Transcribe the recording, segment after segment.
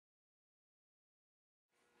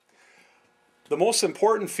The most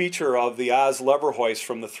important feature of the OZ lever hoist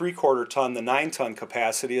from the 3/4 ton to 9 ton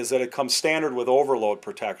capacity is that it comes standard with overload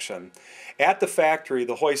protection. At the factory,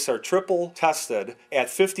 the hoists are triple tested at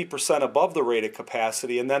 50% above the rated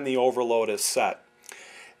capacity, and then the overload is set.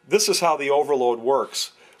 This is how the overload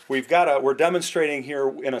works. We're demonstrating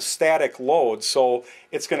here in a static load, so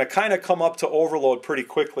it's going to kind of come up to overload pretty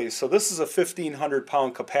quickly. So this is a 1,500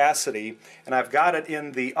 pound capacity, and I've got it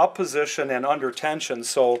in the up position and under tension.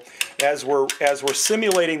 So as we're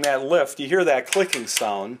simulating that lift, you hear that clicking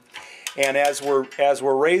sound, and as we're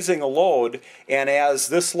raising a load, and as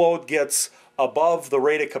this load gets above the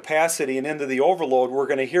rated capacity and into the overload, we're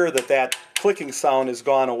going to hear that clicking sound has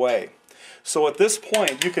gone away. So at this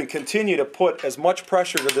point, you can continue to put as much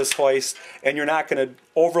pressure to this hoist, and you're not going to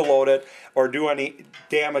overload it or do any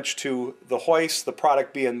damage to the hoist, the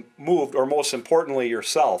product being moved, or most importantly,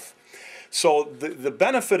 yourself. So the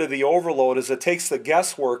benefit of the overload is it takes the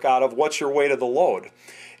guesswork out of what's your weight of the load.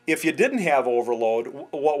 If you didn't have overload,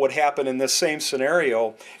 what would happen in this same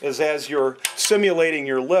scenario is as you're simulating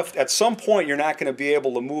your lift, at some point you're not going to be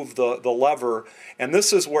able to move the lever, and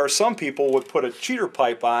this is where some people would put a cheater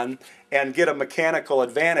pipe on and get a mechanical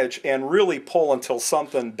advantage and really pull until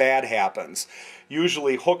something bad happens.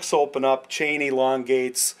 Usually hooks open up, chain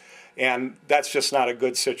elongates, and that's just not a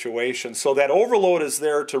good situation. So that overload is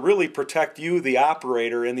there to really protect you, the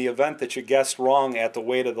operator, in the event that you guessed wrong at the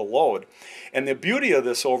weight of the load. And the beauty of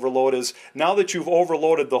this overload is now that you've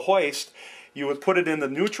overloaded the hoist, you would put it in the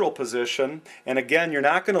neutral position, and again, you're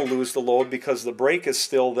not going to lose the load because the brake is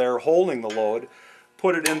still there holding the load.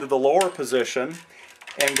 Put it into the lower position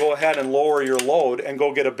and go ahead and lower your load and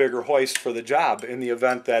go get a bigger hoist for the job in the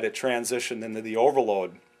event that it transitioned into the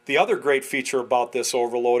overload. The other great feature about this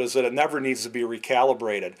overload is that it never needs to be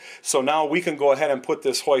recalibrated. So now we can go ahead and put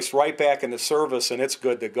this hoist right back into service, and it's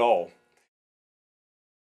good to go.